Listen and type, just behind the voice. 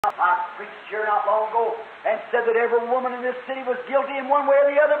I preached here not long ago and said that every woman in this city was guilty in one way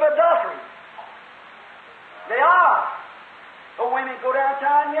or the other of adultery. They are. The women go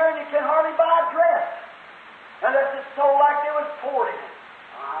downtown here and you can hardly buy a dress unless it's sold like they was poured in it.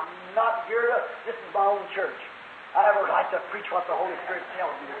 I'm not here to... This is my own church. I have a right to preach what the Holy Spirit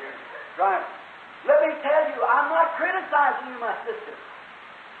tells me here. Right? Let me tell you, I'm not criticizing you, my sister.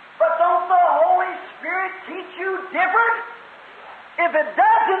 But don't the Holy Spirit teach you different? If it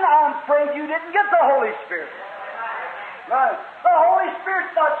doesn't, I'm afraid you didn't get the Holy Spirit. Right? The Holy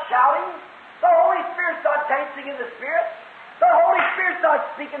Spirit's not shouting. The Holy Spirit's not dancing in the Spirit. The Holy Spirit's not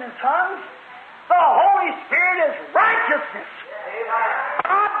speaking in tongues. The Holy Spirit is righteousness.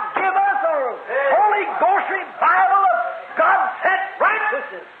 God give us a Holy Ghost revival of God-sent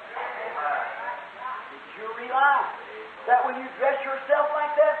righteousness. Did you realize that when you dress yourself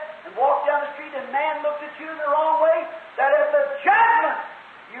like that and walk down the street and man looks at you in the wrong way, that at the judgment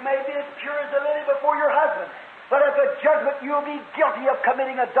you may be as pure as a lily before your husband, but at the judgment you'll be guilty of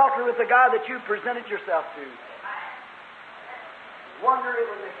committing adultery with the guy that you presented yourself to. Wonder it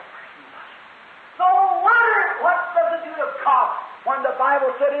would make a person blush. So wonder what does it do to God when the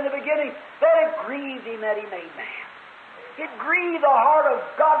Bible said in the beginning that it grieved him that he made man. It grieved the heart of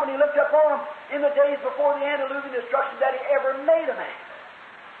God when He looked upon him in the days before the antediluvian destruction that He ever made a man.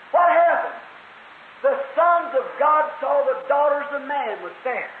 What happened? The sons of God saw the daughters of man was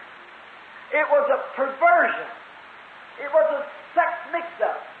fair. It was a perversion. It was a sex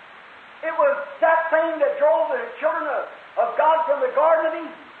mix-up. It was that thing that drove the children of God from the Garden of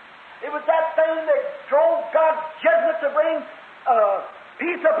Eden. It was that thing that drove God's judgment to bring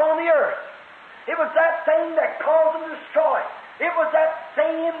peace upon the earth. It was that thing that caused them to destroy. It was that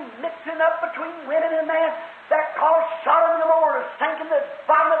same mixing up between women and man that caused Sodom and Gomorrah to sink in the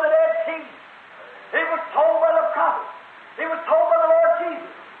bottom of the Dead Sea. It was told by the prophets. It was told by the Lord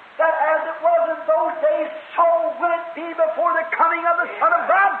Jesus that as it was in those days, so will it be before the coming of the Son of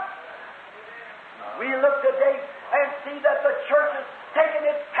God. We look today and see that the church has taken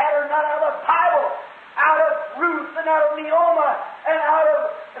its pattern not out of the Bible, out of Ruth and out of Naomi and out of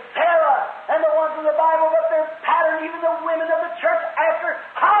Sarah and the ones in the Bible, but they're patterned even the women of the church after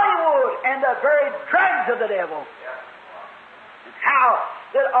Hollywood and the very dregs of the devil. And how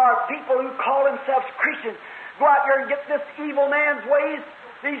that our people who call themselves Christians go out there and get this evil man's ways,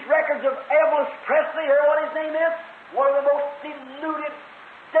 these records of Elvis Presley, or what his name is, one of the most deluded,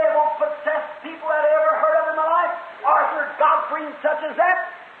 devil-possessed people I've ever heard of in my life, Arthur Godfrey and such as that,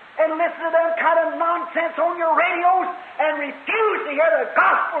 and listen to them kind of nonsense on your radios and refuse to hear the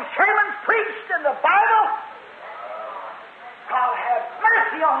gospel sermons preached in the Bible. God have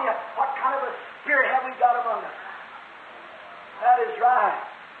mercy on you. What kind of a spirit have we got among us? That is right.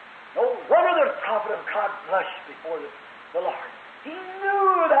 No wonder the prophet of God blushed before the Lord. He knew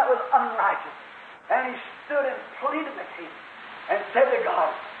that was unrighteous. And he stood and pleaded the case and said to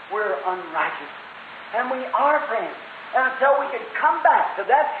God, we're unrighteous. And we are, friends. And until we can come back to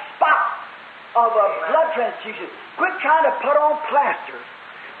that spot of a blood transfusion, quit trying to put on plasters.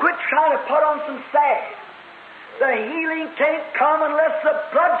 Quit trying to put on some salve. The healing can't come unless the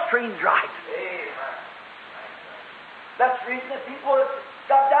bloodstream's right. That's the reason that people have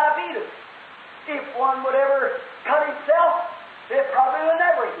got diabetes. If one would ever cut himself, it probably would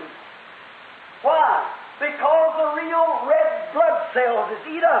never heal. Why? Because the real red blood cells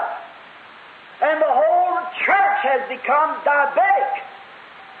is eat up. And the whole church has become diabetic.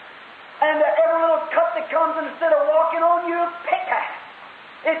 And every little cut that comes, instead of walking on you, pick at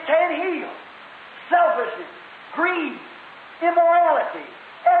it. It can't heal. Selfishness, greed, immorality,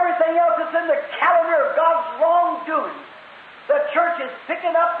 everything else that's in the calendar of God's wrongdoing. The church is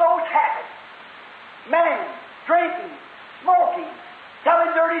picking up those habits. Man, drinking, smoking,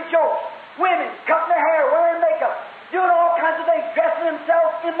 telling dirty jokes, women cutting their hair, wearing makeup, doing all kinds of things, dressing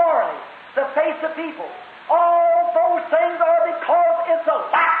themselves immorally. The face of people. All those things are because it's the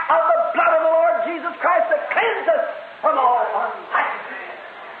lack of the blood of the Lord Jesus Christ that cleanses us from all unrighteousness.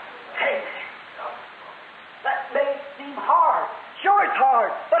 Amen. That may seem hard. Sure it's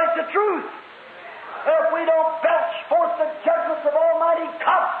hard, but it's the truth. If we don't belch forth the judgments of Almighty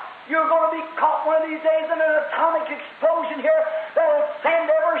God, you're going to be caught one of these days in an atomic explosion here that will send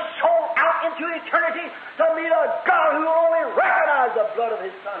every soul out into eternity to meet a God who will only recognize the blood of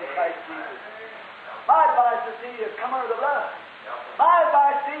His Son, Christ Jesus. My advice is to you to come under the blood. My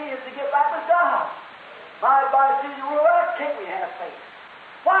advice to you is to get back with God. My advice to you, why can't we have faith?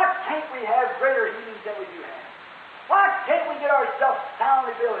 Why can't we have greater healings than we do have? Why can't we get ourselves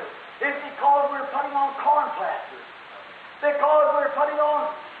soundly built? It's because we're putting on corn plasters. Because we're putting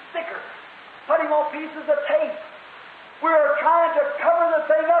on stickers, putting on pieces of tape. We're trying to cover the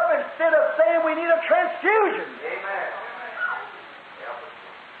thing up instead of saying we need a transfusion. Amen.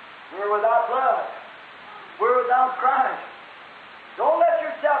 We're without blood. We're without Christ. Don't let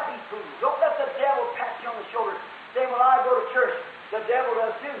yourself be fooled. Don't let the devil pat you on the shoulder. Say, well, I go to church. The devil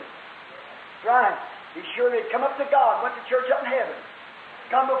does too. Right. He's sure he'd come up to God, went to church up in heaven.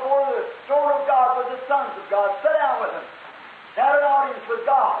 Come before the throne of God with the sons of God. Sit down with him. Had an audience with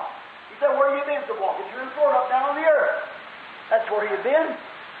God. He said, where you been? So walking through the throne up down on the earth. That's where you've been.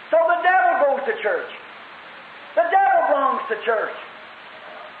 So the devil goes to church. The devil belongs to church.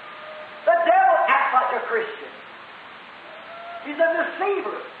 The devil acts like a Christian. He's a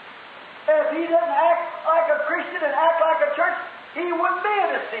deceiver. If he didn't act like a Christian and act like a church, he wouldn't be a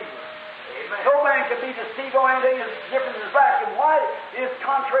deceiver. Amen. No man can be deceived or anything is different as black and white. It's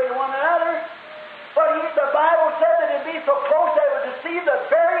contrary to one another. But the Bible said that it'd be so close that it would deceive the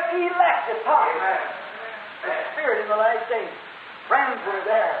very elect at times. Amen. The Spirit in the last days. Friends, we're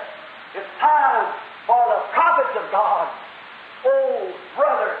there. It's time for the prophets of God. Oh,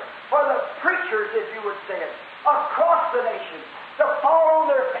 brother, for the preachers, as you would say it, across the nation, to fall on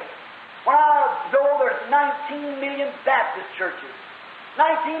their face. When I know there's 19 million Baptist churches,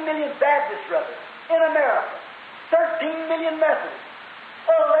 19 million Baptists, rather, in America, 13 million Methodists,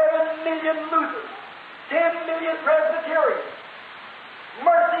 11 million Lutherans, 10 million Presbyterians.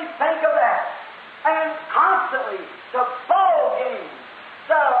 Mercy, think of that. And constantly, the ball games,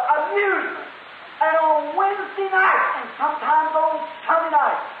 the amusement, and on Wednesday night, and sometimes on Sunday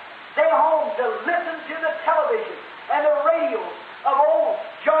night, stay home to listen to the television and the radio of old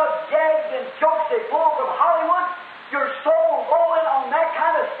gags and jokes they pull from Hollywood. Your soul rolling on that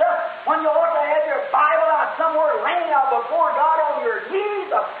kind of stuff when you ought to have your Bible out somewhere laying out before God on your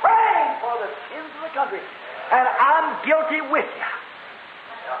knees praying for the sins of the country. And I'm guilty with you.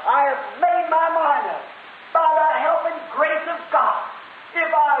 I have made my mind up by the help and grace of God.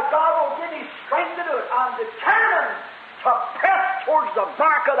 If God will give me strength to do it, I'm determined to press towards the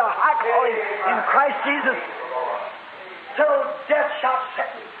mark of the high calling in Christ Jesus till death shall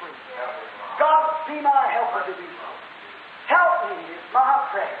set me free. God, be my helper to do so. Help me is my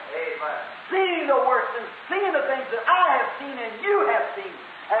prayer. Amen. Seeing the works and seeing the things that I have seen and you have seen,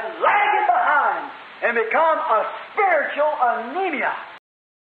 and lagging behind and become a spiritual anemia.